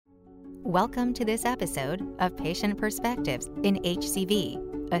Welcome to this episode of Patient Perspectives in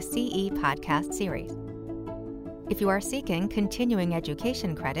HCV, a CE podcast series. If you are seeking continuing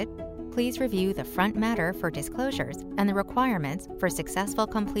education credit, please review the front matter for disclosures and the requirements for successful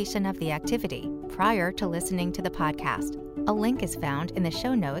completion of the activity prior to listening to the podcast. A link is found in the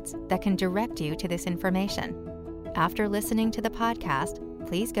show notes that can direct you to this information. After listening to the podcast,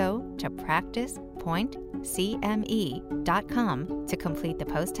 please go to practicepointcme.com to complete the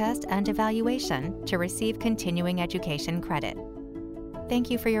post-test and evaluation to receive continuing education credit. Thank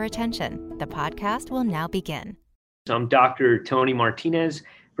you for your attention. The podcast will now begin. I'm Dr. Tony Martinez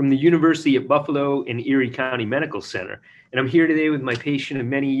from the University of Buffalo and Erie County Medical Center. And I'm here today with my patient of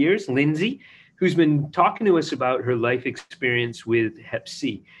many years, Lindsay, who's been talking to us about her life experience with Hep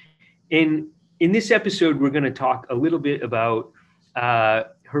C. And in this episode, we're going to talk a little bit about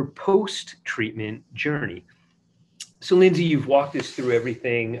her post-treatment journey. So Lindsay, you've walked us through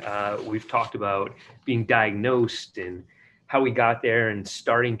everything. We've talked about being diagnosed and how we got there and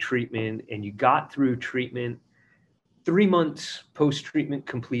starting treatment, and you got through treatment. 3 months post-treatment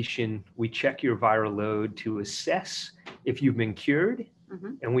completion, we check your viral load to assess if you've been cured,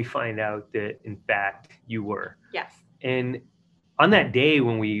 and we find out that, in fact, you were. Yes. And on that day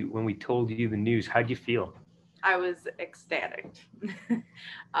when we told you the news, how'd you feel? I was ecstatic.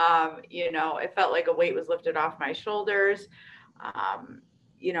 It felt like a weight was lifted off my shoulders.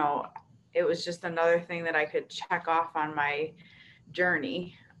 It was just another thing that I could check off on my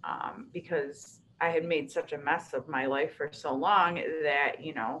journey because I had made such a mess of my life for so long that,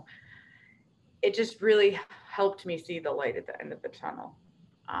 it just really helped me see the light at the end of the tunnel.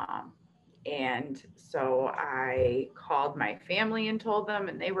 And so I called my family and told them,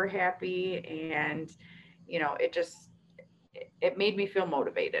 and they were happy. And, it made me feel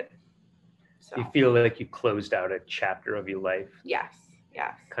motivated. So You feel like you closed out a chapter of your life? Yes.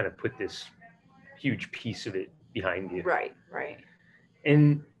 Kind of put this huge piece of it behind you. Right.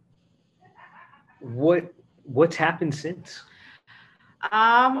 And what's happened since?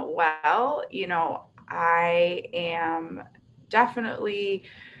 Well, I am definitely,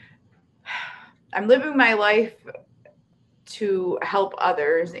 I'm living my life to help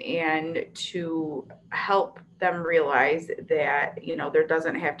others and to help them realize that, there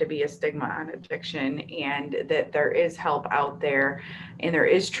doesn't have to be a stigma on addiction, and that there is help out there and there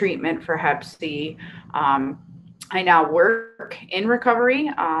is treatment for Hep C. I now work in recovery.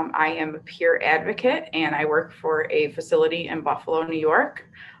 I am a peer advocate, and I work for a facility in Buffalo, New York.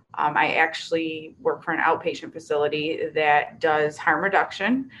 I actually work for an outpatient facility that does harm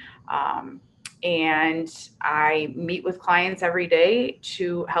reduction. And I meet with clients every day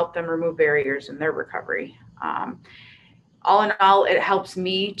to help them remove barriers in their recovery. All in all, it helps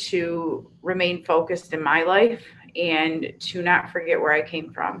me to remain focused in my life and to not forget where I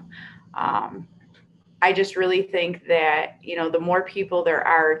came from. I just really think that, the more people there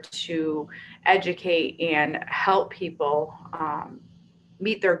are to educate and help people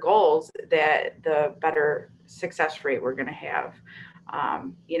meet their goals, that the better success rate we're going to have.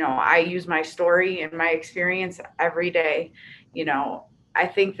 I use my story and my experience every day. I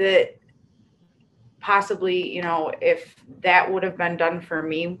think that possibly, if that would have been done for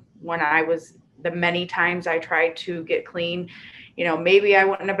me when I was the many times I tried to get clean, maybe I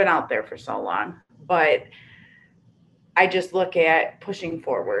wouldn't have been out there for so long. But I just look at pushing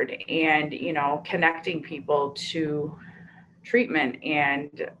forward and, connecting people to treatment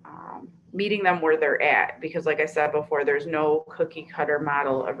and meeting them where they're at, because like I said before, there's no cookie cutter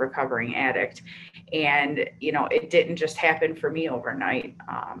model of recovering addict. And, it didn't just happen for me overnight.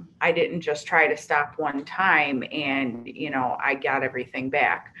 I didn't just try to stop one time and, I got everything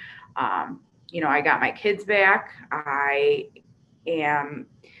back. I got my kids back. I am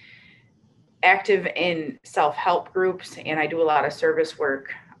active in self-help groups, and I do a lot of service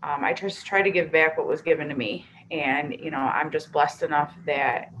work. I just try to give back what was given to me. And, I'm just blessed enough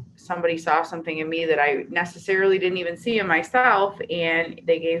that somebody saw something in me that I necessarily didn't even see in myself, and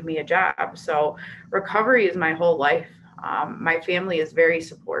they gave me a job. So recovery is my whole life. My family is very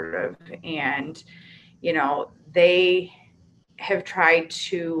supportive, and, they have tried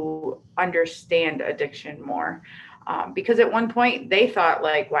to understand addiction more. Because at one point they thought,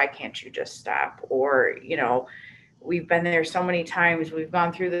 like, why can't you just stop? Or, we've been there so many times, we've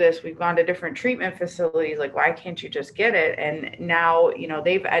gone through this, we've gone to different treatment facilities, like, why can't you just get it? And now,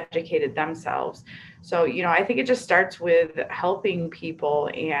 they've educated themselves. So, I think it just starts with helping people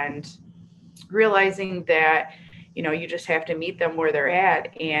and realizing that, you just have to meet them where they're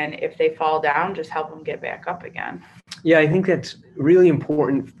at. And if they fall down, just help them get back up again. Yeah, I think that's really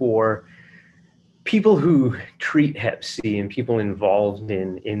important for people who treat Hep C and people involved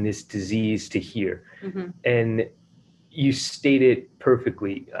in this disease to hear. And you state it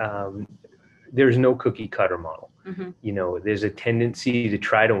perfectly. There's no cookie cutter model. You know, there's a tendency to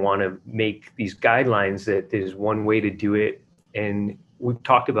try to want to make these guidelines that there's one way to do it. And we've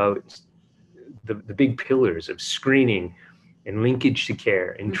talked about the big pillars of screening and linkage to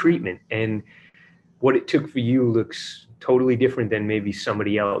care and treatment. And what it took for you looks totally different than maybe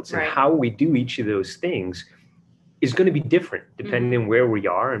somebody else. Right. And how we do each of those things is going to be different depending on where we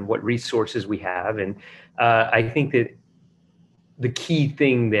are and what resources we have. And I think that the key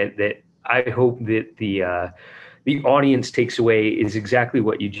thing that I hope that the audience takes away is exactly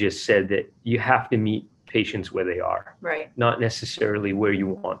what you just said, that you have to meet patients where they are. Right. Not necessarily where you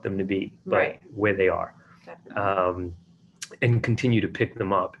want them to be, but where they are. And continue to pick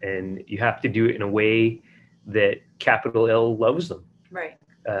them up. And you have to do it in a way that capital L loves them. Right.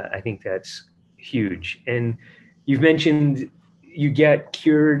 I think that's huge. And you've mentioned you get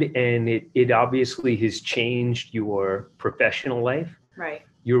cured, and it obviously has changed your professional life. Right.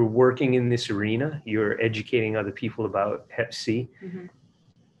 You're working in this arena. You're educating other people about Hep C.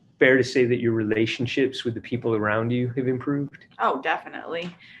 Fair to say that your relationships with the people around you have improved? Oh,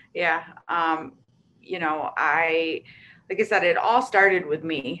 definitely. Yeah. You know, like I said, it all started with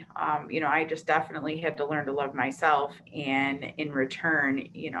me. You know, I just definitely had to learn to love myself. And in return,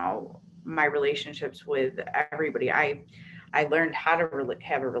 you know, my relationships with everybody, I learned how to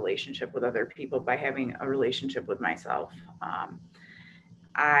have a relationship with other people by having a relationship with myself.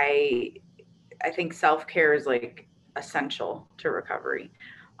 I think self-care is like essential to recovery.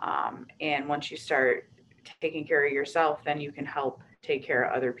 And once you start taking care of yourself, then you can help take care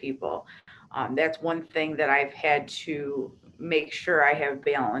of other people. That's one thing that I've had to make sure I have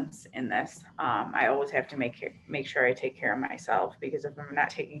balance in this. I always have to make sure I take care of myself, because if I'm not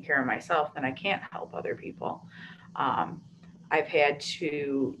taking care of myself, then I can't help other people. I've had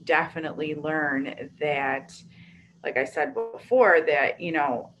to definitely learn that, like I said before, that, you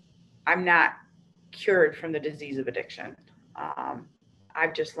know, I'm not cured from the disease of addiction.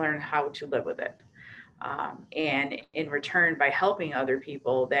 I've just learned how to live with it. And in return, by helping other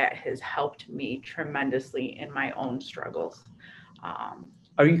people, that has helped me tremendously in my own struggles.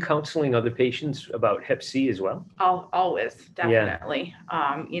 Are you counseling other patients about Hep C as well? Always, definitely.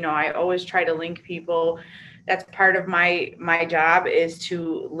 Yeah. You know, I always try to link people. That's part of my job, is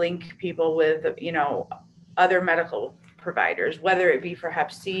to link people with, you know, other medical providers, whether it be for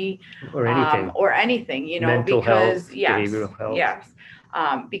Hep C or anything, you know, mental because health, behavioral health. Yes.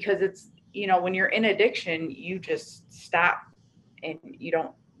 Because it's, you know, when you're in addiction, you just stop and you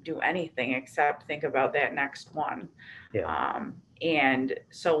don't do anything except think about that next one. Yeah. And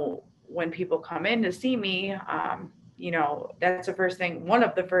so when people come in to see me, you know, that's one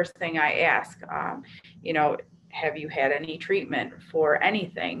of the first thing I ask, you know, have you had any treatment for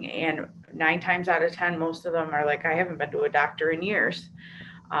anything? And 9 times out of 10, most of them are like, I haven't been to a doctor in years.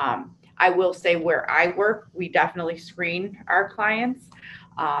 I will say, where I work, we definitely screen our clients.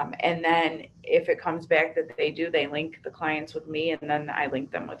 And then if it comes back that they link the clients with me, and then I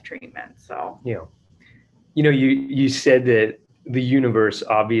link them with treatment. So, yeah. You know, you said that the universe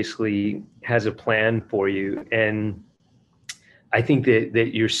obviously has a plan for you. And I think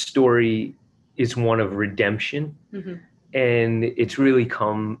that your story is one of redemption. And it's really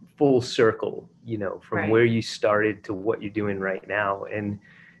come full circle, you know, from where you started to what you're doing right now. And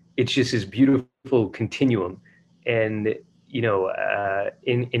it's just this beautiful continuum. And, you know,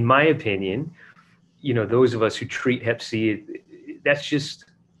 in my opinion, you know, those of us who treat Hep C, that's just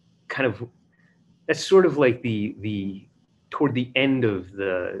kind of, that's sort of like the toward the end of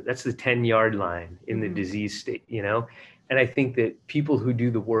that's the 10-yard line in the disease state, you know? And I think that people who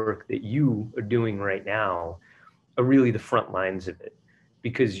do the work that you are doing right now are really the front lines of it,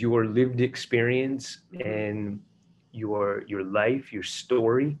 because your lived experience and your life, your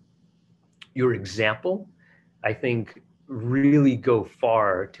story, your example, I think really go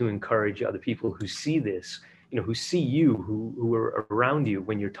far to encourage other people who see this, you know, who see you, who are around you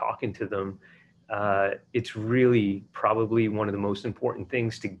when you're talking to them. It's really probably one of the most important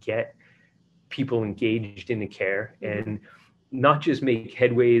things to get people engaged in the care and not just make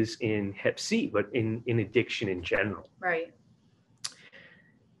headways in Hep C, but in addiction in general. Right.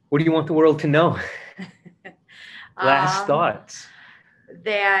 What do you want the world to know? Last thoughts.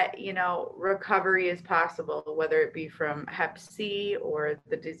 That, you know, recovery is possible, whether it be from Hep C or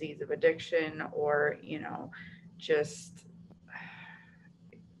the disease of addiction, or, you know, just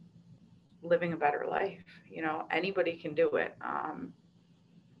living a better life. You know, anybody can do it.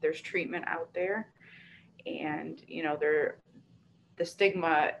 There's treatment out there, and, you know, the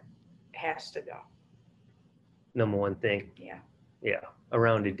stigma has to go. Number one thing. Yeah,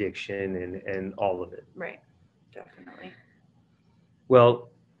 Around addiction and all of it. right. Definitely. Well,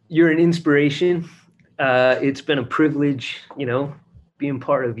 you're an inspiration. It's been a privilege, being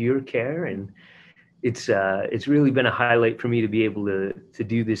part of your care, and it's really been a highlight for me to be able to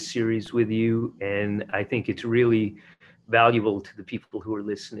do this series with you. And I think it's really valuable to the people who are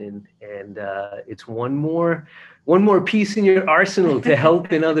listening. And it's one more piece in your arsenal to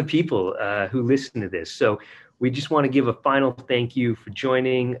help in other people who listen to this. So we just want to give a final thank you for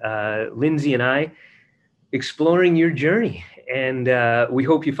joining Lindsay and I, exploring your journey. And we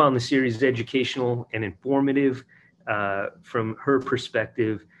hope you found the series educational and informative from her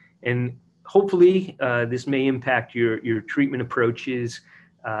perspective. And hopefully this may impact your treatment approaches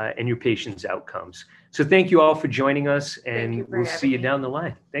and your patients' outcomes. So thank you all for joining us, and we'll see you down the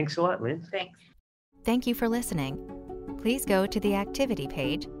line. Thanks a lot, Lynn. Thanks. Thank you for listening. Please go to the activity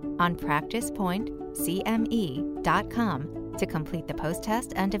page on practicepointcme.com to complete the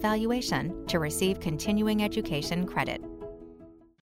post-test and evaluation to receive continuing education credit.